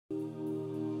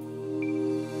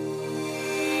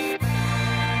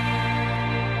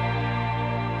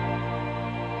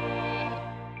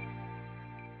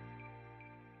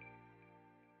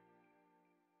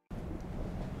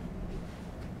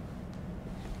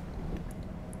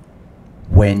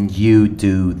When you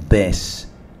do this,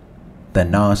 the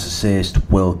narcissist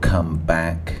will come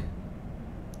back.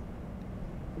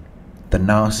 The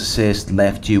narcissist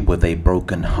left you with a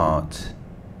broken heart.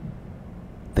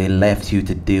 They left you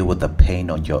to deal with the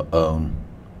pain on your own.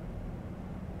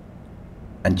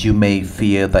 And you may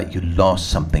fear that you lost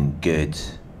something good.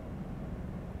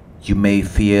 You may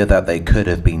fear that there could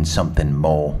have been something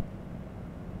more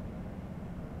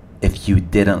if you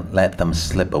didn't let them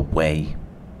slip away.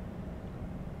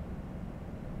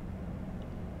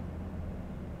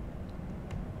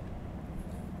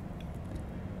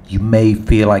 You may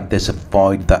feel like there's a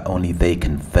void that only they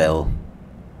can fill.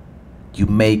 You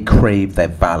may crave their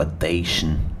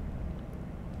validation.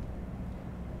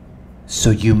 So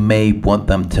you may want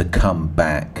them to come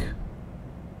back.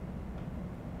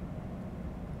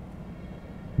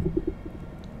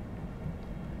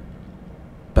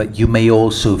 But you may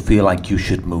also feel like you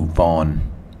should move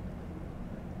on.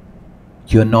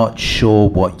 You're not sure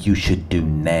what you should do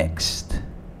next.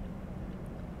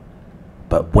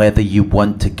 But whether you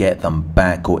want to get them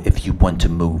back or if you want to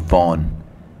move on,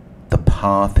 the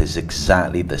path is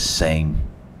exactly the same.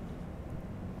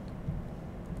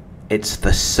 It's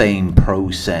the same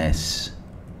process.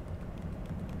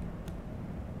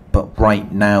 But right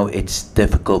now it's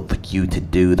difficult for you to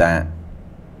do that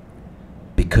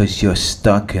because you're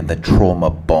stuck in the trauma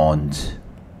bond.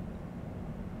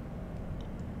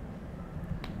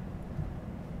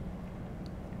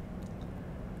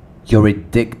 You're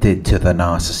addicted to the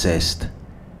narcissist.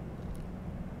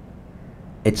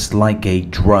 It's like a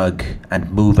drug,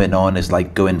 and moving on is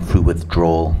like going through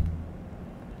withdrawal.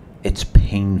 It's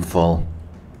painful.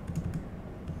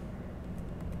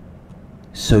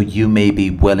 So you may be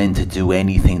willing to do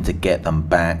anything to get them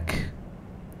back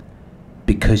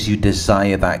because you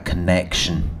desire that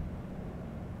connection.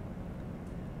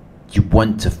 You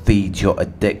want to feed your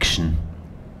addiction.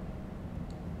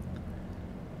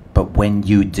 But when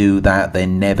you do that, they're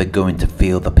never going to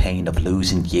feel the pain of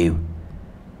losing you.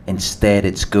 Instead,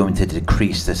 it's going to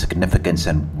decrease the significance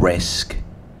and risk,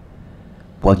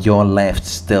 while you're left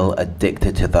still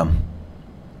addicted to them.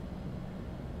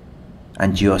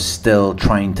 And you're still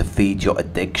trying to feed your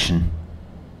addiction.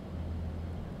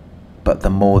 But the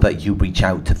more that you reach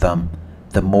out to them,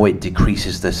 the more it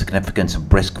decreases the significance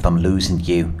and risk of them losing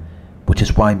you, which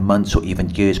is why months or even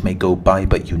years may go by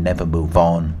but you never move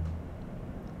on.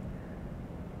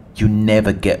 You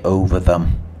never get over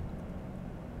them.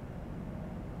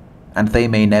 And they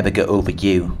may never get over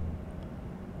you.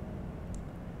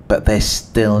 But they're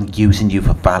still using you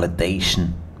for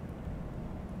validation.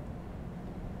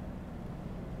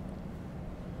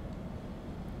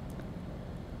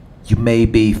 You may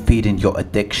be feeding your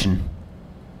addiction,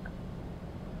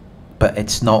 but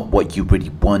it's not what you really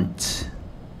want.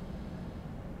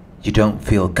 You don't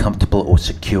feel comfortable or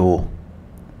secure.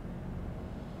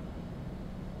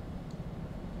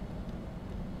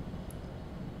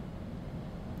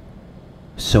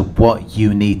 So what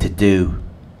you need to do,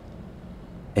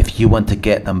 if you want to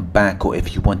get them back or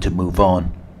if you want to move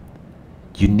on,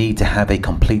 you need to have a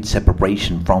complete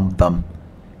separation from them.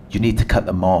 You need to cut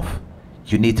them off.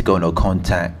 You need to go no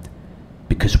contact,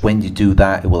 because when you do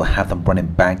that, it will have them running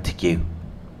back to you.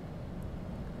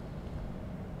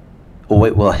 Or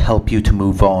it will help you to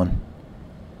move on,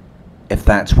 if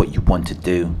that's what you want to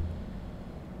do.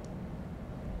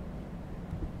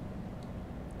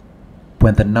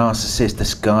 When the narcissist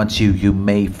discards you, you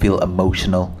may feel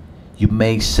emotional. You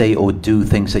may say or do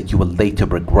things that you will later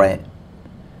regret.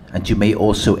 And you may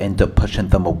also end up pushing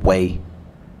them away,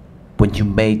 when you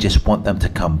may just want them to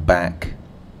come back.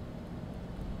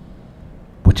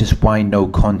 Which is why no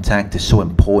contact is so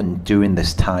important during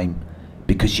this time,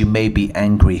 because you may be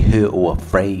angry, hurt or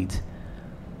afraid.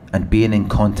 And being in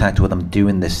contact with them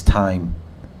during this time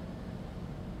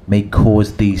may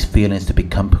cause these feelings to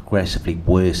become progressively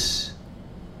worse.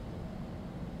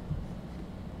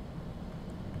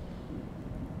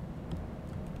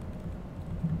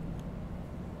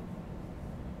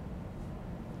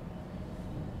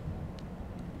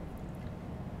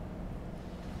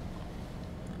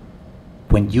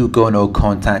 When you go no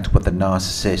contact with the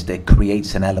narcissist, it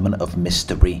creates an element of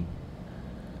mystery.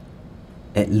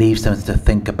 It leaves them to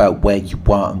think about where you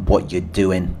are and what you're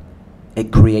doing.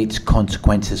 It creates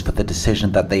consequences for the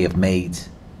decision that they have made.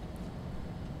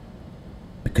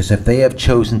 Because if they have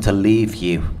chosen to leave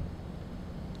you,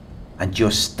 and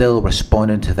you're still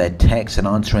responding to their texts and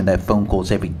answering their phone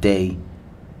calls every day,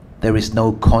 there is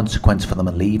no consequence for them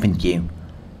leaving you,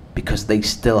 because they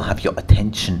still have your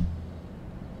attention.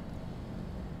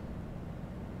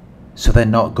 So they're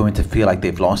not going to feel like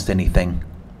they've lost anything.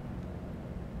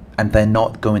 And they're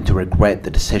not going to regret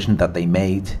the decision that they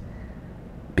made,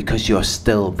 because you're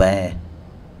still there.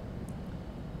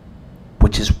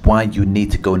 Which is why you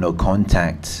need to go no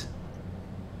contact,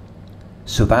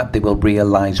 so that they will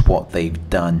realize what they've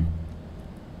done,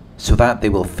 so that they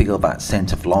will feel that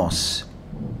sense of loss,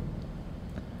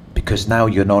 because now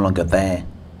you're no longer there,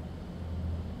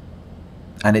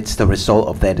 and it's the result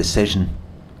of their decision.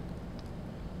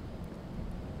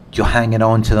 You're hanging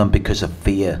on to them because of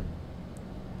fear,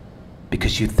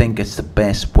 because you think it's the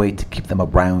best way to keep them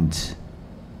around.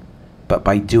 But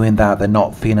by doing that, they're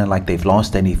not feeling like they've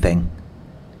lost anything,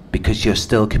 because you're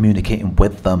still communicating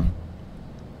with them.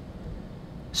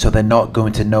 So they're not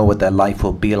going to know what their life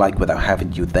will be like without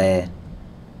having you there.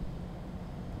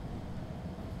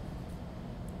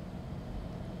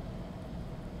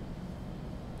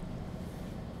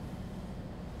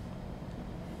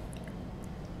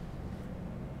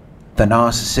 The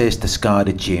narcissist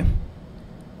discarded you,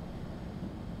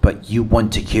 but you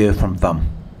want to hear from them.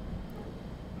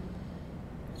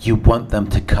 You want them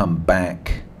to come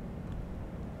back.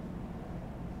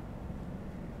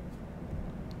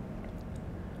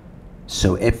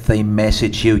 So if they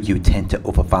message you, you tend to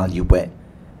overvalue it,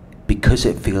 because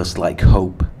it feels like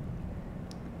hope.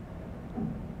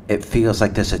 It feels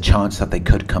like there's a chance that they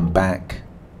could come back.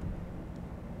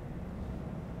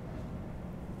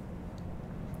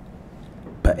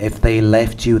 But if they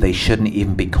left you, they shouldn't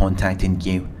even be contacting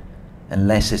you,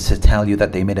 unless it's to tell you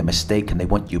that they made a mistake and they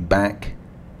want you back.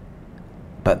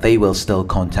 But they will still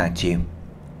contact you,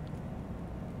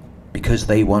 because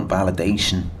they want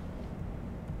validation.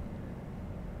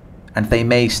 And they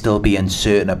may still be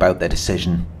uncertain about their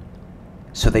decision,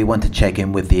 so they want to check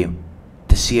in with you,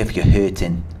 to see if you're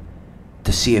hurting,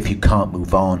 to see if you can't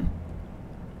move on.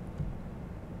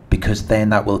 Because then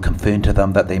that will confirm to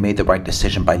them that they made the right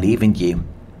decision by leaving you.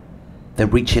 They're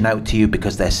reaching out to you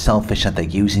because they're selfish and they're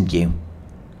using you.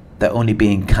 They're only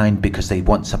being kind because they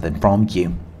want something from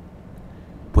you,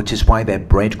 which is why they're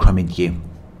breadcrumbing you.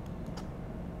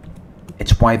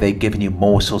 It's why they're giving you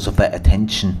morsels of their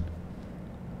attention,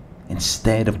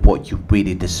 instead of what you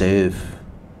really deserve.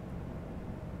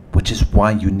 Which is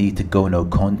why you need to go no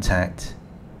contact,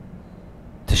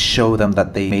 to show them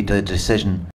that they made the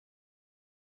decision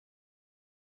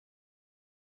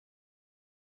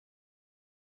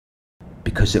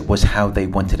because it was how they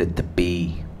wanted it to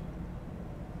be.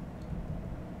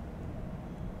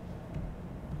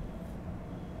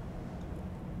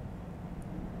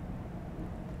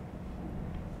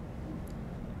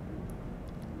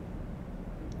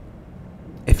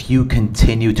 If you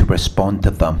continue to respond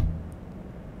to them,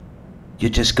 you're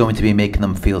just going to be making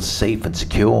them feel safe and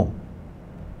secure,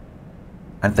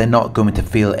 and they're not going to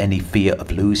feel any fear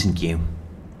of losing you.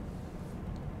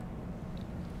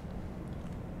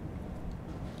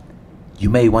 You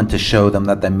may want to show them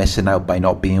that they're missing out by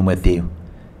not being with you,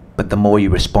 but the more you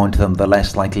respond to them, the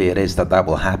less likely it is that that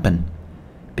will happen,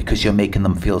 because you're making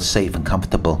them feel safe and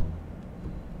comfortable.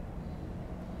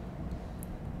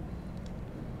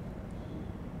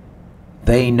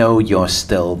 They know you're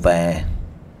still there.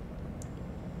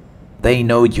 They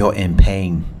know you're in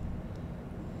pain.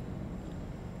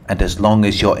 And as long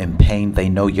as you're in pain, they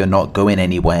know you're not going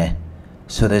anywhere.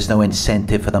 So there's no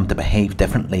incentive for them to behave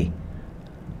differently,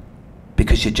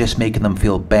 because you're just making them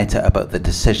feel better about the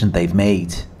decision they've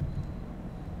made.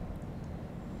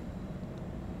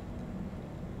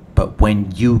 But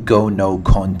when you go no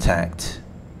contact,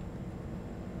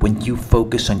 when you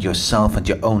focus on yourself and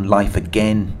your own life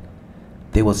again,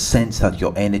 they will sense that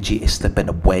your energy is slipping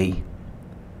away.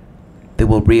 They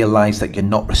will realize that you're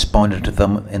not responding to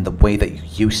them in the way that you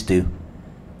used to.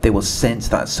 They will sense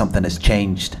that something has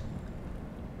changed,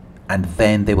 and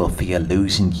then they will fear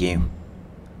losing you.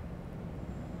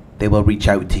 They will reach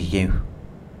out to you,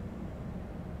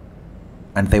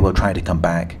 and they will try to come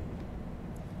back.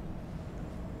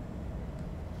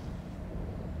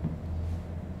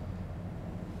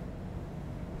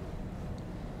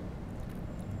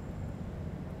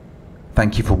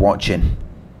 Thank you for watching.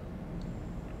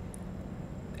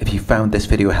 If you found this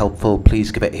video helpful,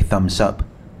 please give it a thumbs up.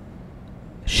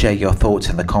 Share your thoughts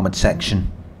in the comment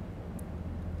section.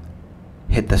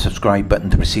 Hit the subscribe button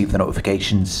to receive the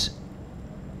notifications.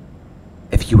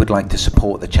 If you would like to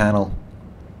support the channel,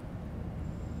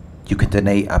 you can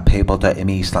donate at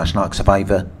paypal.me/Narc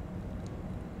Survivor.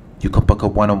 You can book a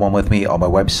one-on-one with me on my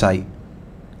website.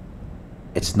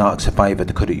 It's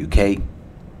narcsurvivor.co.uk.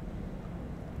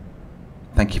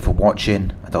 Thank you for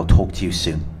watching, and I'll talk to you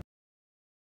soon.